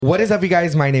What is up, you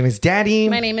guys? My name is Danny.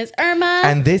 My name is Irma.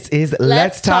 And this is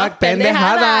Let's Talk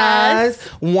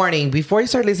Pendejadas. Warning, before you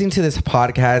start listening to this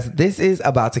podcast, this is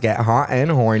about to get hot and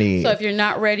horny. So if you're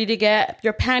not ready to get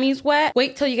your panties wet,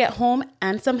 wait till you get home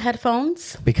and some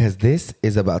headphones. Because this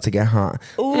is about to get hot.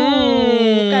 Ooh,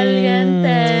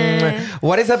 caliente.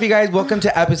 What is up, you guys? Welcome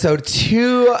to episode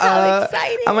 2. How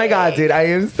exciting. Oh my God, dude. I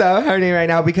am so horny right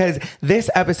now because this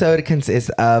episode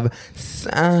consists of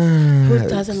Who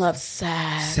doesn't love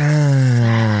sex?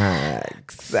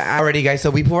 Alrighty, guys,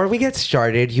 so before we get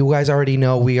started, you guys already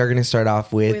know we are going to start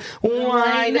off with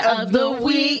wine of the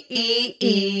week.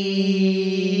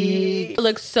 It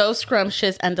looks so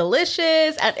scrumptious and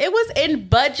delicious, and it was in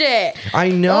budget. I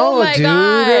know, oh my dude.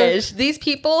 gosh, these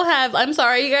people have, I'm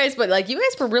sorry you guys, but like you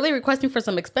guys were really requesting for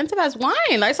some expensive ass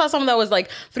wine. I saw some that was like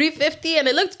 $3.50 and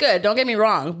it looked good, don't get me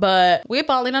wrong, but we're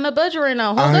balling on a budget right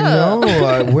now. Hold up.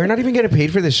 I know. We're not even getting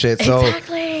paid for this shit, so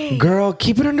exactly. Girl,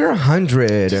 keep it under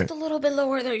 100. Just a little bit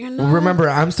lower there, you know. Remember,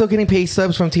 I'm still getting pay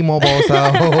subs from T-Mobile, so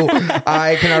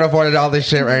I cannot afford all this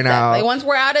shit right now. Once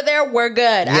we're out of there, we're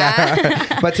good.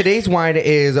 Yeah. But today's wine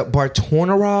is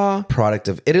Bartonera, product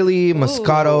of Italy,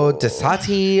 Moscato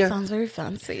d'Estate. Sounds very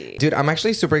fancy. Dude, I'm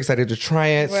actually super excited to try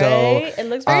it. Right? So it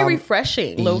looks very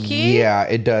refreshing, low-key. Yeah,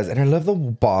 it does. And I love the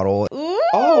bottle. Ooh.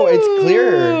 Oh, it's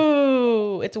clear.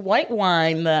 It's white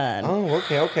wine then. Oh,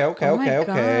 okay.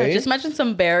 God. Just mention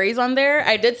some berries on there.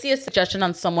 I did see a suggestion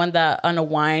on on a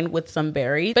wine with some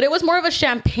berries, but it was more of a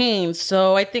champagne.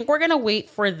 So I think we're gonna wait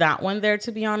for that one there,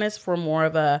 to be honest, for more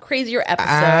of a crazier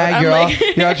episode.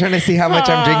 You're all trying to see how much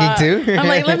I'm drinking too. I'm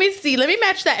like, let me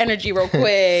match that energy real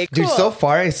quick. Dude, cool. so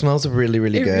far it smells really,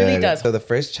 really good. It really does. So the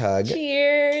first chug.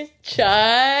 Cheers, chug.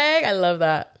 I love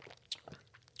that.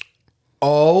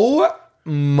 Oh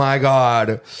my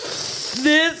God.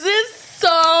 This is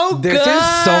so good. This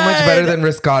is so much better than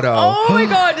Riscato. Oh my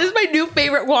God, this is my new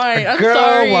favorite wine. I'm Girl,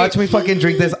 sorry. watch me fucking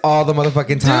drink this all the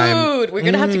motherfucking time. Dude, we're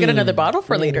gonna have to get another bottle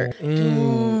for later.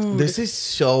 This is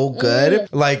so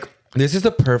good. Like, this is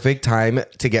the perfect time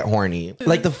to get horny.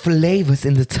 Like, the flavors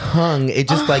in the tongue, it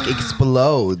just like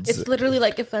explodes. It's literally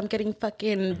like if I'm getting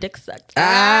fucking dick sucked.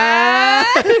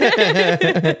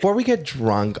 Before we get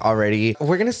drunk already,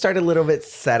 we're going to start a little bit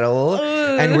settle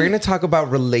and we're going to talk about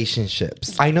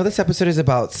relationships. I know this episode is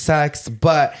about sex,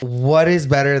 but what is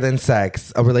better than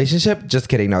sex? A relationship? Just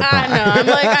kidding. No, it's not. I know. I'm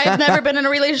like, I've never been in a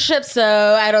relationship,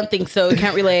 so I don't think so.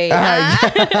 Can't relate. Now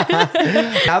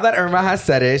that Irma has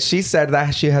said it, she said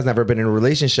that she has never been in a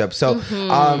relationship. So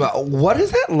what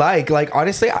is that like? Like,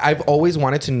 honestly, I've always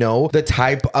wanted to know the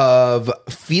type of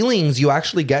feelings you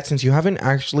actually get since you haven't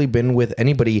actually been with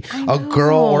anybody, a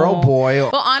girl or a boy.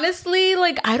 Well, honestly,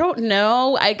 like, I don't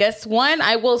know. I guess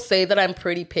I will say that I'm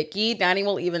pretty picky. Danny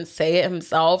will even say it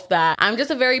himself that I'm just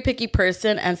a very picky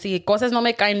person, and si cosas no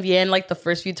me caen bien, like the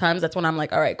first few times, that's when I'm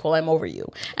like, all right, cool, I'm over you.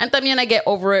 And también I get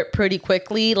over it pretty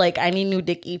quickly. Like, I need new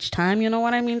dick each time, you know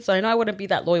what I mean? So I know I wouldn't be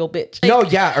that loyal bitch. Like, no,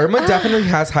 yeah, Irma definitely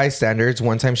has high standards.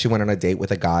 One time she went on a date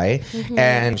with a guy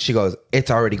and she goes, it's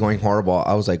already going horrible.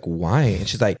 I was like, why? And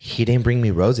she's like, he didn't bring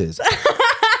me roses.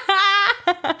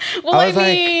 Well, I was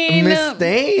like, Miss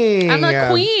Thing. I'm a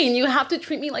queen. You have to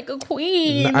treat me like a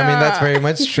queen. I mean, that's very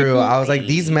much true. I was like,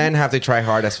 these men have to try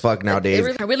hard as fuck nowadays.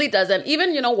 It really doesn't.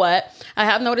 Even, you know what? I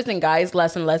have noticed in guys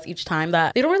less and less each time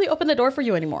that they don't really open the door for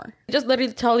you anymore. They just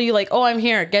literally tell you like, oh, I'm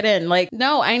here, get in. Like,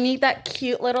 no, I need that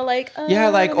cute little like, yeah,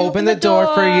 like open the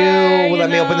door for you. Let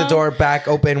me open the door back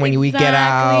open when we get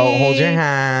out. Hold your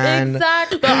hand.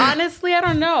 Exactly. But honestly, I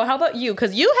don't know. How about you?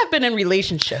 Because you have been in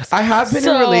relationships. I have been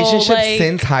in relationships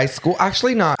since high school.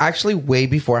 Actually, not. Actually, way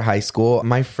before high school.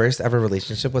 My first ever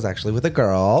relationship was actually with a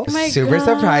girl. Oh super gosh,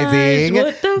 surprising.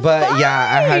 what the but fuck? Yeah,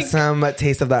 I had some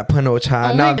taste of that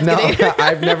panocha. No,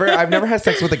 I've never had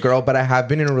sex with a girl, but I have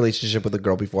been in a relationship with a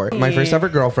girl before. My first ever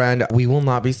girlfriend, we will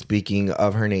not be speaking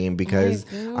of her name because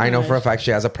I know for a fact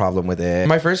she has a problem with it.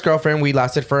 My first girlfriend, we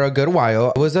lasted for a good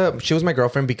while. She was my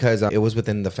girlfriend because it was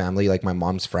within the family, like my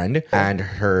mom's friend, and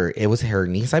it was her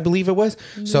niece, I believe it was.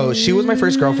 So she was my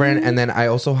first girlfriend, and then I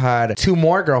also had 2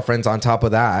 more girlfriends on top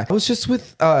of that. I was just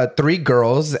with 3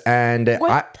 girls, and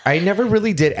I never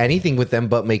really did anything with them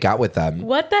but make out with them.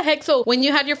 What the heck? So when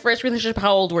you had your first relationship,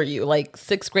 how old were you? Like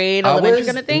 6th grade, elementary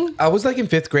kind of thing? I was like in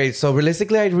 5th grade. So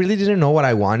realistically, I really didn't know what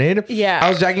I wanted. Yeah. I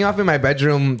was jacking off in my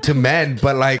bedroom to men,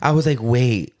 but like, I was like,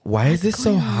 wait, why is this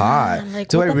so hot? Like,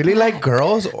 do I really like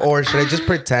girls or should I just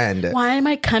pretend? Why am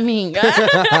I coming?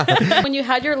 When you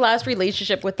had your last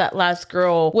relationship with that last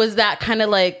girl, was that kind of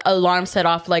like alarm set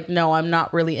off like, no, I'm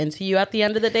not really into you at the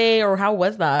end of the day? Or how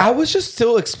was that? I was just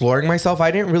still exploring myself.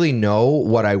 I didn't really know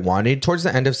what I wanted. Towards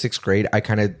the end of 6th grade, I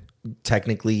kind of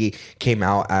technically came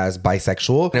out as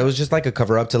bisexual. And it was just like a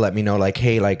cover up to let me know like,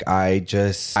 hey, like I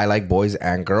like boys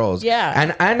and girls.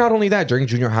 Yeah. And not only that, during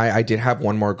junior high, I did have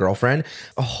one more girlfriend.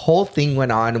 A whole thing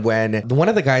went on when one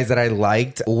of the guys that I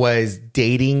liked was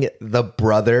dating the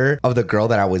brother of the girl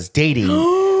that I was dating.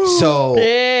 So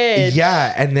Bitch.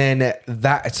 yeah, and then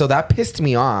that pissed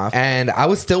me off, and I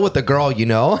was still with the girl, you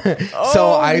know.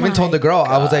 So I even told the girl,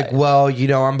 I was like, well, you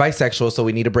know, I'm bisexual, so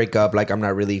we need to break up. Like, I'm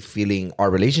not really feeling our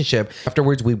relationship.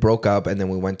 Afterwards, we broke up, and then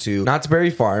we went to Knott's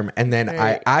Berry Farm, and then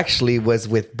I actually was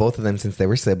with both of them since they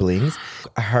were siblings.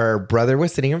 Her brother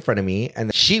was sitting in front of me,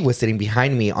 and she was sitting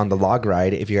behind me on the log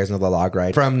ride. If you guys know the log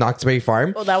ride from Knott's Berry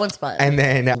Farm. Oh, that one's fun. And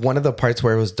then one of the parts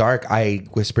where it was dark, I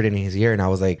whispered in his ear, and I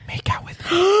was like, make out with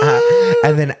me.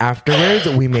 And then afterwards,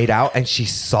 we made out, and she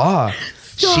saw.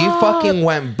 Stop. She fucking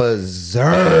went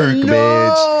berserk,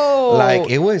 bitch. Like,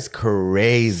 it was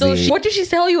crazy. So what did she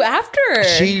tell you after?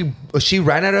 She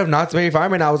ran out of Knott's Berry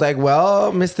Farm, and I was like,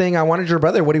 well, Miss Thing, I wanted your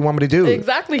brother. What do you want me to do?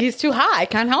 Exactly. He's too hot. I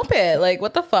can't help it. Like,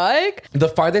 what the fuck? The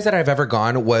farthest that I've ever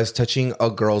gone was touching a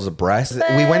girl's breast.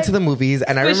 We went to the movies,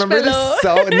 and I remember this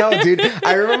so... No, dude.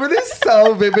 I remember this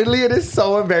so vividly. It is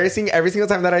so embarrassing. Every single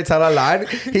time that I tell Alan,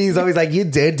 he's always like, you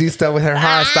did do stuff with her,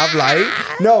 huh? Stop lying.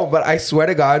 No, but I swear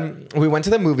to God, we went to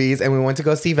the movies, and we went to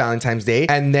go see Valentine's Day,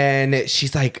 and then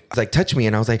she's like, touch me,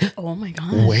 and I was like, oh my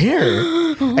God.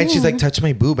 Where? And she's like, touch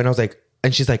my boob, and I was like,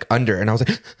 and she's like, under, and I was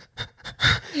like,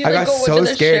 I got so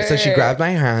scared. So she grabbed my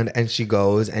hand, and she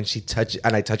goes, and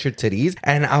I touch her titties,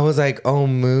 and I was like, oh,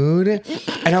 mood.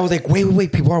 And I was like,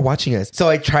 wait, people are watching us. So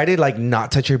I tried to like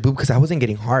not touch her boob because I wasn't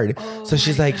getting hard. So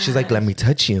she's like, let me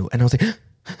touch you, and I was like,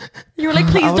 you were like,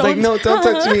 please don't. I was like, no, don't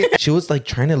touch me. She was like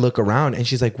trying to look around, and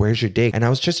she's like, where's your dick? And I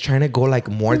was just trying to go like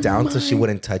more down so she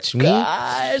wouldn't touch me.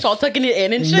 Gosh, all tucking it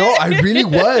in and shit. No, I really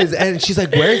was. And she's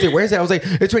like, where is it? I was like,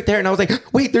 it's right there. And I was like,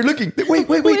 wait, they're looking. Wait,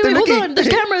 they're looking. Hold on, there's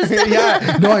cameras.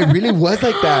 Yeah, no, I really was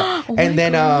like that. Oh, and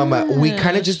then we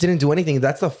kind of just didn't do anything.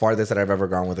 That's the farthest that I've ever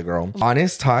gone with a girl.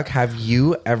 Honest talk, have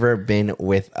you ever been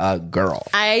with a girl?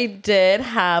 I did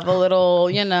have a little,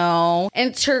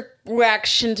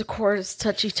 interaction to course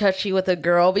touchy with a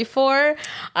girl before.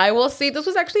 I will say this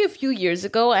was actually a few years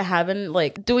ago. I haven't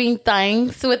like doing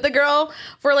things with the girl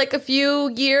for like a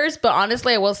few years, but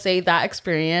honestly I will say that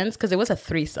experience, because it was a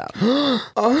threesome.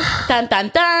 Dun, dun,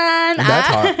 dun. That's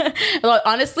hot. Well,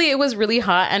 honestly it was really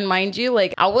hot, and mind you,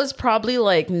 like I was probably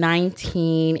like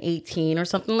 19, 18 or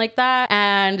something like that,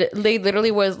 and they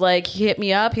literally was like, he hit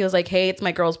me up, he was like, hey, it's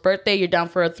my girl's birthday, you're down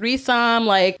for a threesome,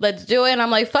 like let's do it. And I'm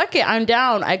like, fuck it, I'm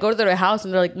down. I go to their house,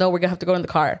 and they're like, no, we're gonna have to go in the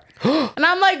car. And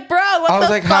I'm like, bro, what the fuck? I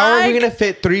was like, how are we gonna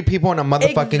fit 3 people in a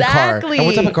motherfucking car? And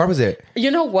what type of car was it?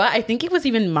 You know what? I think it was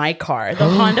even my car, the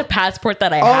Honda Passport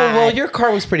that I had. Oh, well, your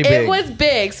car was pretty big. It was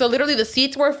big. So literally the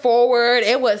seats were forward.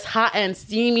 It was hot and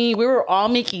steamy. We were all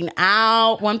making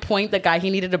out. One point, the guy, he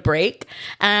needed a break.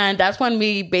 And that's when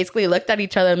we basically looked at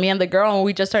each other, me and the girl, and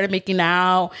we just started making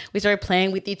out. We started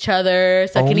playing with each other,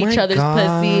 sucking each other's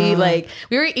pussy. Like,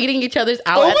 we were eating each other's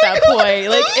out at that point.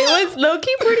 Like, it was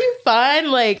low-key pretty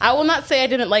fun. Like, I will not say I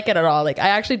didn't like it at all. Like, I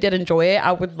actually did enjoy it.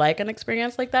 I would like an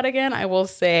experience like that again, I will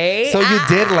say. So you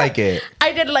did like it?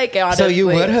 I did like it, honestly. So you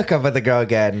would hook up with the girl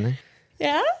again?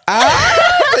 Yeah.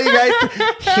 So you guys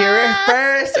hear it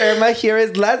first. Irma here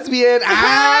is lesbian.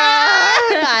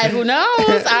 Who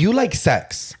knows? You like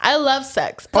sex? I love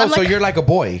sex. Oh, so you're like a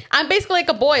boy. I'm basically like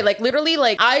a boy. Like literally,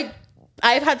 like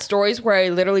I've had stories where I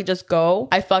literally just go,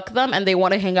 I fuck them, and they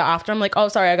want to hang out after. I'm like, oh,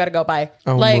 sorry, I gotta go, bye.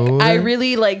 Oh, like, Lord. I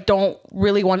really like don't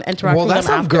really want to interact with them after.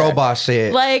 Well, that's some girl boss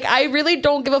shit. Like, I really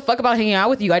don't give a fuck about hanging out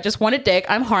with you. I just want a dick.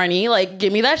 I'm horny. Like,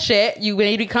 give me that shit. You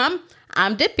need to come?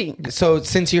 I'm dipping. So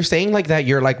since you're saying like that,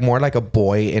 you're like more like a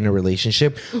boy in a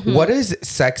relationship. Mm-hmm. What does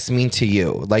sex mean to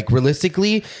you? Like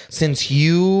realistically, since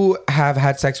you have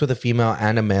had sex with a female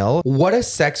and a male, what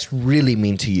does sex really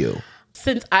mean to you?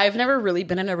 Since I've never really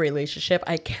been in a relationship,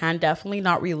 I can definitely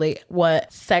not relate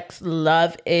what sex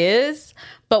love is.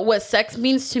 But what sex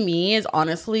means to me is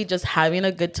honestly just having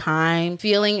a good time,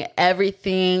 feeling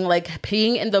everything, like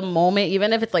being in the moment,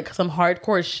 even if it's like some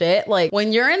hardcore shit. Like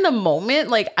when you're in the moment,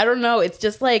 like, I don't know, it's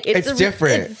just like, it's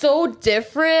different. It's so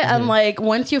different. Mm-hmm. And like,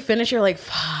 once you finish, you're like,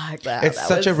 fuck that. It's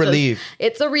such a relief.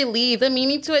 It's a relief. The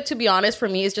meaning to it, to be honest, for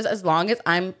me is just as long as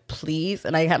I'm pleased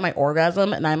and I had my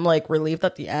orgasm and I'm like relieved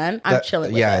at the end, I'm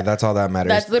chilling with it. That's all that matters.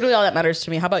 That's literally all that matters to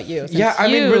me. How about you? I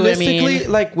mean, realistically,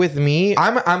 like with me,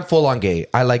 I'm full on gay.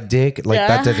 I like dick. Like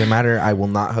that doesn't matter. I will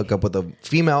not hook up with a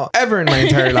female ever in my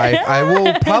entire life. I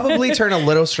will probably turn a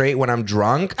little straight when I'm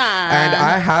drunk. And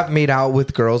I have made out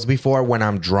with girls before when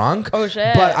I'm drunk. Oh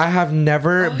shit. But I have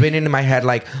never been in my head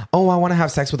like, oh, I want to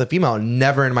have sex with a female.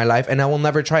 Never in my life. And I will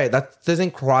never try it. That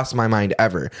doesn't cross my mind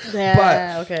ever.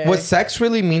 Yeah, but what sex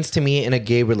really means to me in a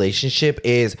gay relationship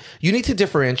is you need to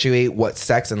differentiate what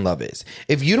sex and love is.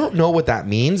 If you don't know what that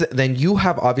means, then you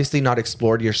have obviously not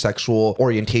explored your sexual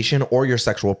orientation or your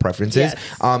sexual preferences.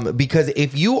 Yes. Because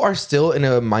if you are still in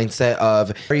a mindset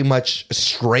of very much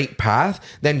straight path,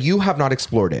 then you have not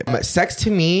explored it. Sex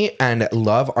to me and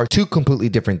love are two completely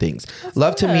different things. That's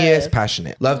love to me is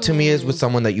passionate. Love to me is with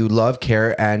someone that you love,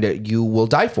 care, and you will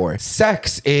die for.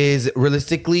 Sex is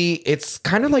realistically, it's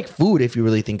kind of like food if you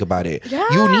really think about it. Yeah,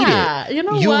 you need it. You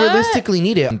know you what? Realistically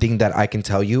need it. One thing that I can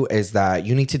tell you is that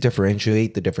you need to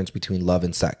differentiate the difference between love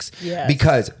and sex. Yes.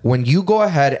 Because when you go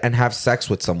ahead and have sex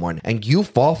with someone and you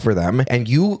fall for them and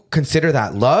you consider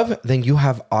that love, then you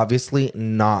have obviously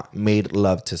not made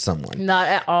love to someone. Not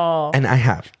at all. And I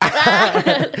have.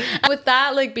 With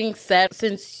that like being said,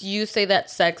 since you say that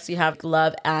sex, you have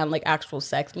love and like actual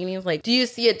sex meanings, like do you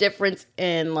see a difference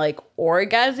in like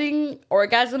orgasming?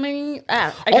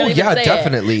 Oh yeah,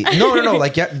 definitely. No.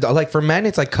 Like for men,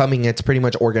 it's like coming. It's pretty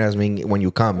much orgasming when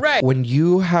you come. Right. When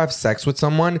you have sex with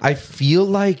someone, I feel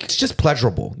like it's just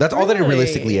pleasurable. That's all that it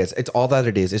realistically is. It's all that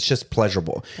it is. It's just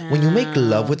pleasurable. When you make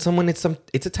love with someone, it's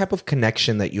a type of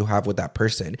connection that you have with that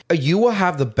person. You will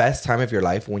have the best time of your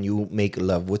life when you make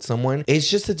love with someone. It's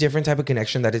just a different type of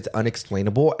connection that is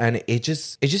unexplainable, and it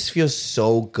just feels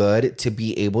so good to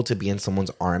be able to be in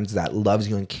someone's arms that loves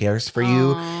you and cares for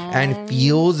you and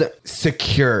feels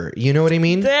secure. You know what I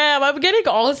mean? Damn, I'm getting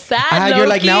all sad. You're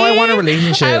like, now I want a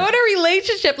relationship. I want a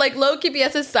relationship. Like low-key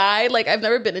BS aside, like I've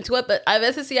never been into it, but I've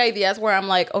SSC ideas where I'm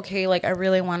like, okay, like I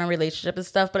really want a relationship and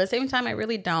stuff, but at the same time I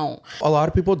really don't. A lot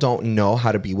of people don't know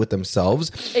how to be with themselves.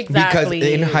 Exactly.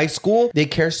 Because in high school they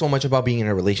care so much about being in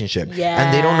a relationship. Yeah.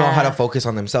 And they don't know how to focus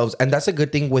on themselves. And that's a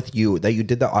good thing with you that you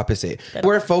did the opposite.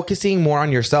 We're focusing more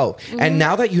on yourself. Mm-hmm. And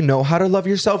now that you know how to love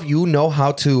yourself, you know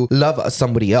how to love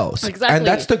somebody else. Exactly. And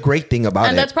that's the great thing about it.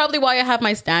 And that's probably why I have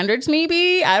my standards,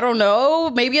 maybe. I don't know.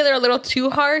 Maybe they're a little too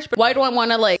harsh, but why do I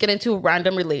want to like get into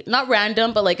not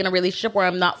random, but like in a relationship where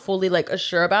I'm not fully like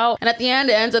sure about. And at the end,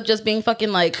 it ends up just being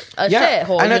fucking like a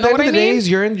shithole. And at the end of the day,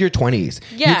 you're in your 20s.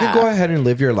 Yeah. You can go ahead and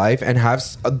live your life and have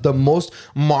the most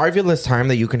marvelous time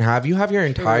that you can have. You have your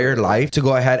entire life to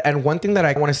go ahead. And one thing that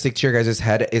I want to stick to your guys'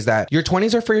 head is that your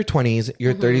 20s are for your 20s,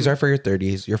 your 30s are for your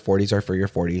 30s, your 40s are for your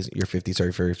 40s, your 50s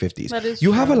are for your 50s.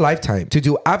 You have a lifetime to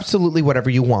do absolutely whatever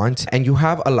you want, and you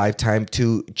have a lifetime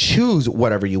to choose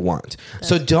whatever you want.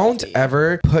 So don't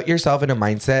ever put yourself in a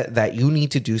mindset that you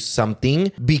need to do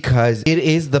something because it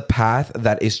is the path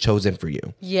that is chosen for you.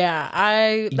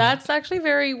 Yeah, that's actually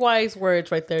very wise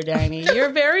words right there, Danny.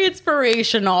 You're very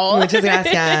inspirational. Muchas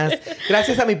gracias.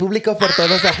 Gracias a mi público por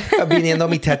todos viniendo a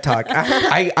mi TED Talk.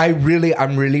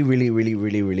 I'm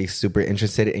really super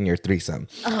interested in your threesome.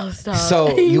 Oh, stop.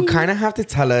 So you kind of have to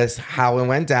tell us how it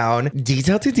went down,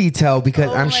 detail to detail,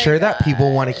 because I'm sure that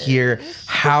people want to hear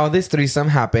how this threesome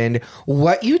happened,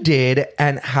 what you did,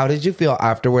 and how did you feel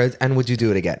afterwards, and would you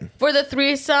do it again? For the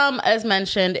threesome, as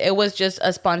mentioned, it was just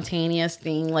a spontaneous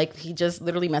thing. Like he just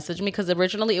literally messaged me because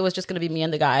originally it was just going to be me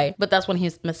and the guy, but that's when he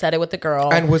said it with the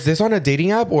girl. And was this on a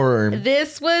dating app or?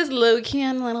 This was low-key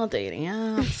on a little dating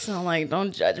app. So like,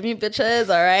 don't judge me, bitches.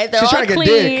 All right, they're She's all trying to clean.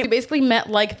 get dick. We basically met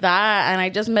like that, and I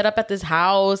just met up at this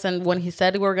house. And when he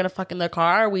said we were gonna fuck in the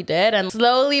car, we did. And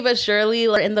slowly but surely,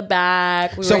 like, in the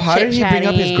back, we so were how did he bring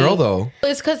up his girl though?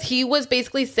 It's because he was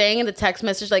basically saying in the text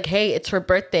message like, "Hey, it's her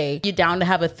birthday. You down to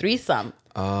have a threesome?"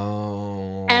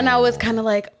 Oh. And I was kind of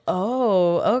like,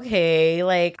 oh, okay.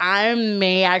 Like, I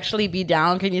may actually be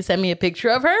down. Can you send me a picture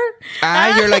of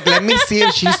her? You're like, let me see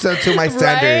if she's still to my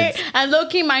standards. Right? And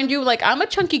low-key, mind you, like, I'm a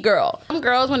chunky girl. Some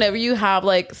girls, whenever you have,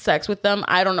 like, sex with them,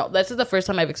 I don't know. This is the first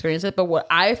time I've experienced it. But what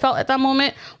I felt at that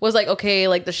moment was like, okay,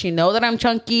 like, does she know that I'm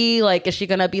chunky? Like, is she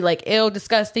going to be like, ew,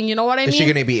 disgusting? You know what I mean? Is she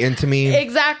going to be into me?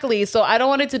 Exactly. So I don't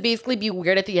want it to basically be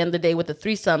weird at the end of the day with the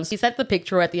threesomes. He sent the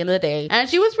picture at the end of the day. And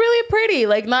she was really pretty.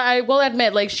 Like, I will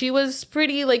admit, like, she was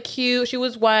pretty, like, cute. She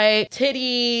was white,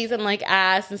 titties and like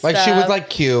ass and stuff. Like, she was like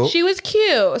cute. She was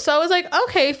cute. So I was like,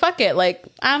 okay, fuck it. Like,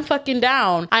 I'm fucking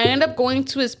down. I ended up going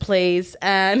to his place,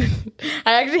 and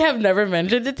I actually have never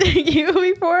mentioned it to you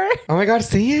before. Oh my God,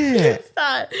 say it.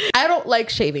 I don't like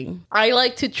shaving. I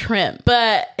like to trim.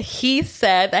 But he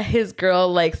said that his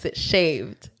girl likes it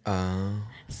shaved.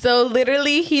 So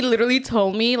literally, he literally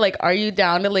told me, like, are you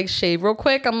down to like shave real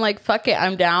quick? I'm like, fuck it,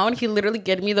 I'm down. He literally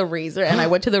gave me the razor and I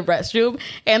went to the restroom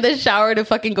and the shower to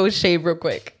fucking go shave real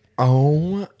quick.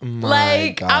 Oh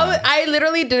my God. I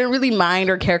literally didn't really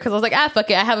mind or care because I was like, fuck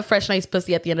it. I have a fresh, nice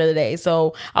pussy at the end of the day.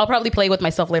 So I'll probably play with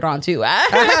myself later on too. Might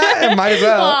as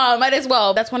well. Might as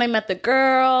well. That's when I met the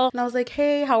girl. And I was like,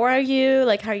 hey, how are you?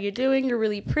 Like, how are you doing? You're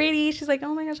really pretty. She's like,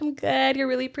 oh my gosh, I'm good. You're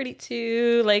really pretty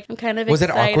too. Like, I'm kind of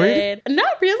excited. Was it awkward?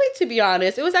 Not really, to be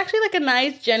honest. It was actually like a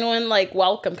nice, genuine, like,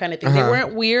 welcome kind of thing. They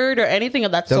weren't weird or anything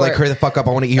of that They're sort. like, hurry the fuck up.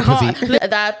 I want to eat your pussy. At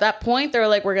that point, they were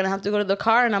like, we're going to have to go to the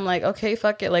car. And I'm like, okay,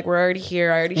 fuck it. Like, we're already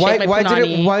here. I already shaved my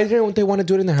punani. Why didn't they want to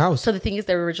do it in their house? So the thing is,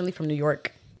 they were originally from New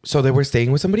York. So they were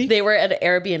staying with somebody? They were at an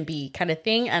Airbnb kind of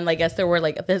thing. And I guess there were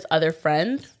like his other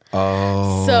friends.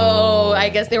 Oh. So I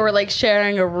guess they were like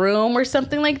sharing a room or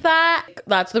something like that.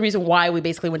 That's the reason why we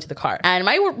basically went to the car. And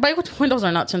my windows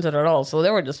are not tinted at all. So they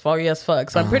were just foggy as fuck.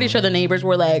 So I'm pretty sure the neighbors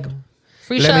were like...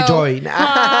 Let me join.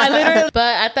 Literally.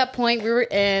 But at that point, we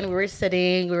were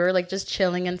sitting, we were like just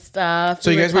chilling and stuff.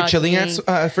 So you guys were chilling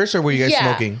at first, or were you guys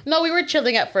smoking? No, we were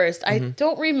chilling at first. I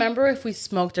don't remember if we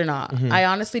smoked or not. I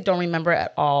honestly don't remember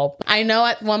at all. I know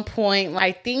at one point,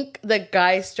 I think the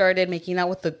guy started making out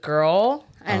with the girl.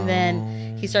 And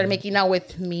then he started making out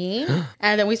with me.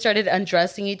 And then we started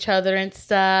undressing each other and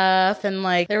stuff. And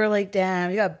like, they were like, damn,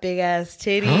 you got big ass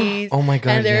titties. Oh my God.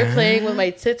 And they were playing with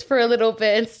my tits for a little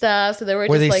bit and stuff. So they were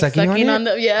just like sucking on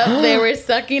them. Yeah, they were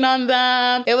sucking on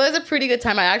them. It was a pretty good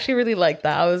time. I actually really liked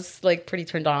that. I was like pretty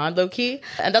turned on, low key.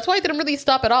 And that's why I didn't really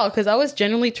stop at all, because I was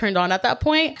genuinely turned on at that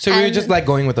point. So you were just like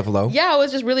going with the flow? Yeah, I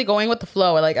was just really going with the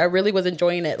flow. Like, I really was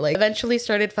enjoying it. Like, eventually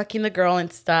started fucking the girl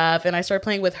and stuff. And I started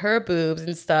playing with her boobs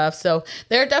and stuff. So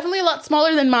they're definitely a lot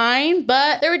smaller than mine,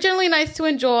 but they were generally nice to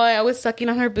enjoy. I was sucking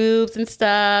on her boobs and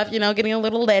stuff, you know, getting a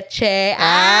little leche.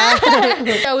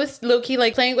 I was low-key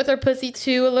like playing with her pussy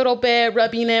too a little bit,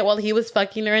 rubbing it while he was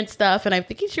fucking her and stuff. And I'm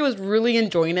thinking she was really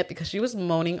enjoying it because she was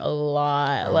moaning a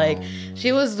lot. Like,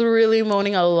 she was really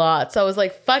moaning a lot. So I was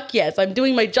like, fuck yes, I'm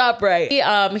doing my job right.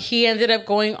 He ended up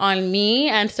going on me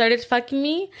and started fucking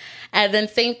me. And then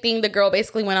same thing, the girl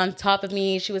basically went on top of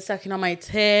me. She was sucking on my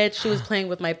tits. She was playing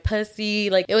with my pussy.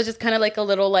 Like, it was just kind of like a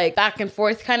little like back and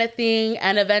forth kind of thing.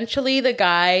 And eventually the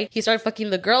guy, he started fucking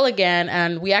the girl again.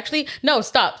 And we actually, no,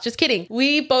 stop. Just kidding.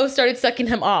 We both started sucking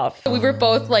him off. We were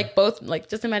both like,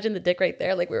 just imagine the dick right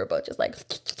there. Like, we were both just like,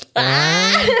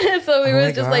 so we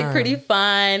were just like pretty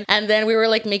fun. And then we were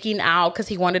like making out because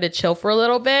he wanted to chill for a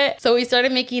little bit. So we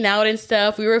started making out and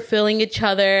stuff. We were feeling each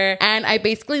other. And I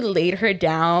basically laid her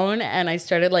down and I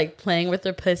started like playing with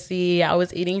her pussy. I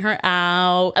was eating her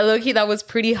out. Low-key, that was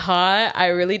pretty hot. I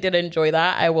really did enjoy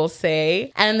that, I will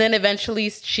say. And then eventually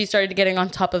she started getting on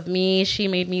top of me. She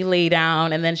made me lay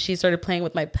down and then she started playing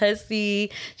with my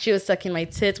pussy. She was sucking my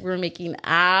tits. We were making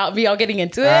out. We all getting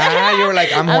into it. You were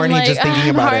like, I'm horny just thinking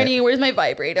about horny. it. Where's my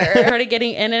vibrator? I started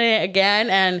getting in it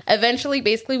again. And eventually,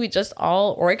 basically, we just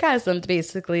all orgasmed,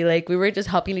 basically. Like, we were just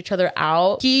helping each other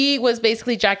out. He was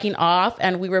basically jacking off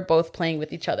and we were both playing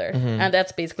with each other. And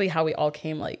that's basically how we all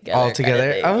came like all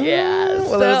together. Kind of yeah.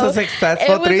 Well, so it was a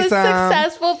successful threesome. It was a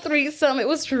successful threesome. It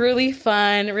was really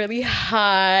fun, really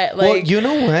hot. Like, well, you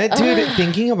know what, dude?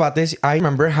 Thinking about this, I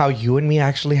remember how you and me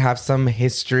actually have some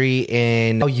history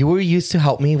in how you were used to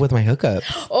help me with my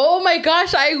hookups. Oh my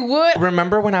gosh, I would.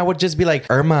 Remember when I would just be like,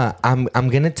 Irma, I'm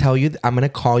gonna tell you, I'm gonna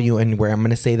call you, and where I'm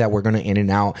gonna say that we're gonna in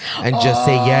and out, and just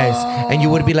say yes, and you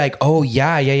would be like, oh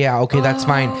yeah, okay, that's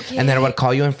fine, okay. And then I would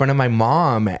call you in front of my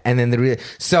mom, and then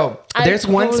so there's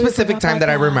one specific time that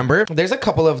I remember. There's a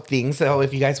couple of things. So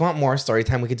if you guys want more story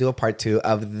time, we could do a part 2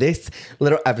 of this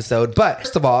little episode. But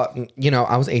first of all, you know,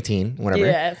 I was 18, whatever.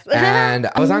 Yes. And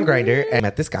I was on Grindr and I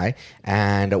met this guy.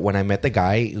 And when I met the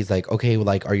guy, he's like, okay,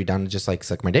 like, are you down to just like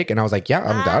suck my dick? And I was like, yeah,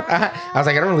 I'm down. I was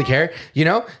like, I don't really care, you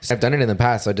know? So I've done it in the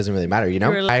past, so it doesn't really matter, you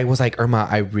know? Really? I was like, Irma,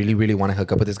 I really, really want to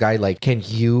hook up with this guy. Like, can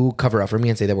you cover up for me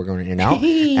and say that we're going in and out?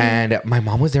 And my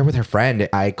mom was there with her friend.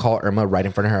 I call Irma right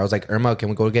in front of her. I was like, Irma, can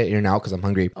we go get in and out? Because I'm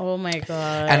hungry. Oh my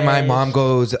God. And my mom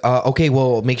goes, okay,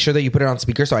 well, make sure that you put it on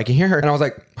speaker so I can hear her. And I was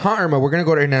like, huh, Irma, we're going to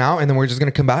go in and out and then we're just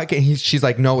going to come back. And she's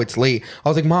like, no, it's late. I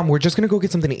was like, Mom, we're just going to go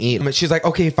get something to eat. She's like,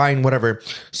 okay, fine, whatever.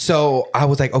 So I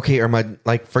was like, okay, Irma,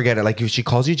 like, forget it. Like, if she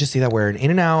calls you, just say that we're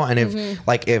in and out. And if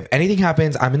Like, if anything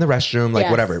happens, I'm in the restroom, like,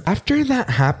 Yes. whatever. After that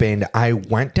happened, I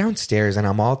went downstairs and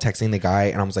I'm all texting the guy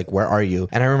and I was like, where are you?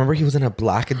 And I remember he was in a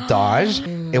black Dodge.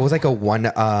 It was like a one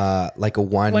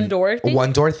door thing?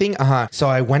 One door thing. So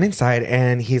I went inside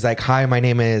and he's like, hi, my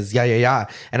name is yeah.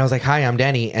 And I was like, hi, I'm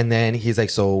Danny. And then he's like,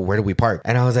 so where do we park?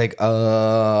 And I was like,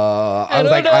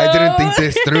 I didn't think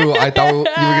this through. I thought you were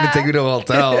going to take me to a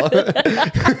hotel.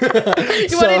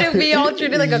 You wanted to be all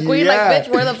treated like a queen, like, bitch,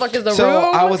 where the fuck is the room? So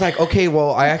I was like, okay, well,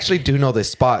 I actually do know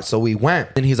this spot. So we went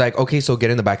and he's like, okay, so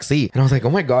get in the back seat. And I was like, oh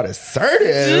my God,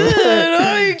 assertive.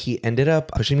 He ended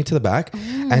up pushing me to the back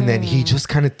and then he just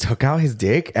kind of took out his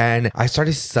dick and I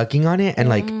started sucking on it and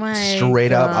like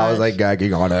straight up, I was like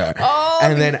gagging on it.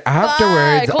 And then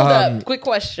afterwards, hold up, quick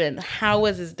question. How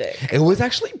was his dick? It was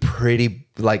actually pretty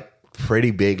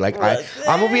big. Like,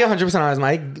 I'm gonna be 100% honest,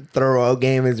 my throw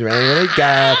game is really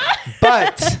good,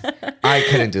 but I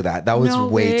couldn't do that. That was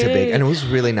way too big and it was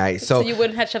really nice. So you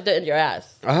wouldn't have shoved it in your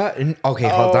ass? Okay,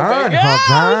 hold on.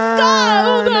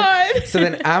 So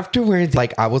then afterwards,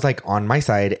 like, I was like on my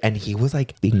side and he was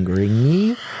like fingering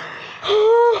me.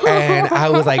 And I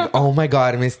was like, oh my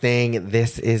God, Miss Thing,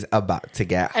 this is about to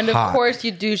get and hot. Of course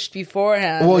you douched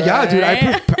beforehand. Well, yeah, dude,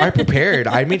 I prepared.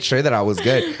 I made sure that I was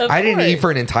good. I didn't eat for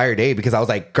an entire day because I was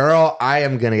like, girl, I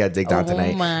am going to get dicked out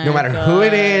tonight. No matter who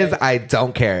it is, I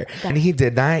don't care. And he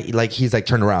did that. Like, he's like,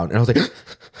 turned around. And I was like...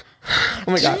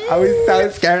 Oh my God, I was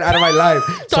so scared out of my life.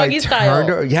 So doggy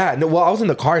style. Yeah, no, well, I was in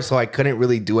the car, so I couldn't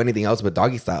really do anything else but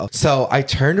doggy style. So I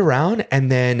turned around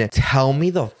and then tell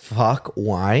me the fuck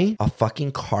why a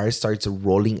fucking car starts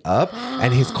rolling up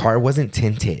and his car wasn't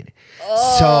tinted.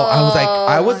 So I was like,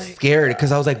 I was scared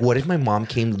because I was like, what if my mom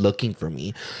came looking for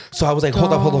me? So I was like,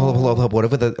 hold up.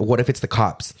 What if it's the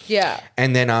cops? Yeah.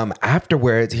 And then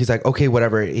afterwards, he's like, okay,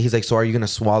 whatever. He's like, so are you going to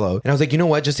swallow? And I was like, you know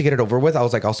what? Just to get it over with, I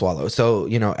was like, I'll swallow. So,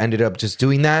 ended up just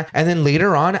doing that. And then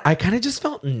later on, I kind of just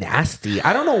felt nasty.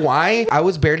 I don't know why. I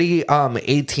was barely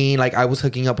 18. Like, I was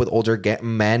hooking up with older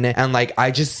men. And like,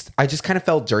 I just kind of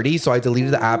felt dirty. So I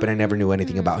deleted the app and I never knew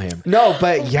anything about him. No,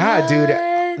 but yeah, dude.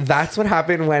 That's what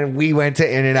happened when we went to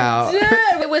In-N-Out.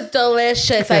 It was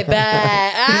delicious, I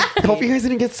bet. I hope you guys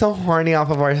didn't get so horny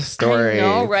off of our story. I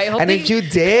know, right? And if you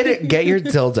did, get your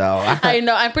dildo. I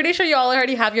know. I'm pretty sure you all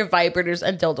already have your vibrators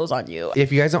and dildos on you.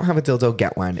 If you guys don't have a dildo,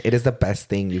 get one. It is the best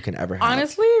thing you can ever have.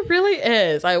 Honestly, it really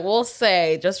is. I will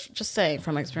say, just saying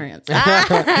from experience.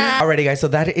 Alrighty, guys. So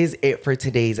that is it for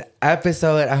today's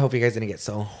episode. I hope you guys didn't get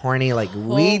so horny like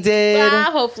we did.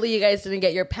 Hopefully you guys didn't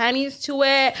get your panties to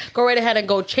it. Go right ahead and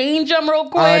go change them real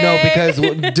quick. No, because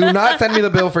do not send me the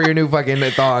bill for your new fucking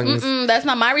thongs. That's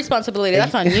not my responsibility.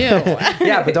 That's on you.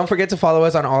 Yeah, but don't forget to follow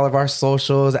us on all of our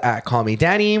socials at Call Me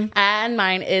Danny. And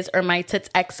mine is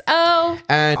XO.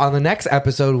 And on the next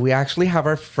episode, we actually have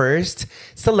our first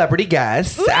celebrity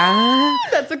guest.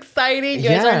 That's exciting. You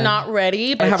guys are not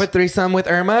ready. I have a threesome with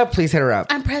Irma. Please hit her up.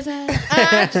 I'm present.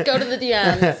 Just go to the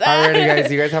DMs. Alrighty,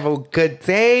 guys. You guys have a good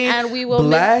day. And we will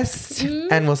blessed.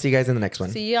 And we'll see you guys in the next one.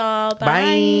 See y'all.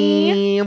 Bye.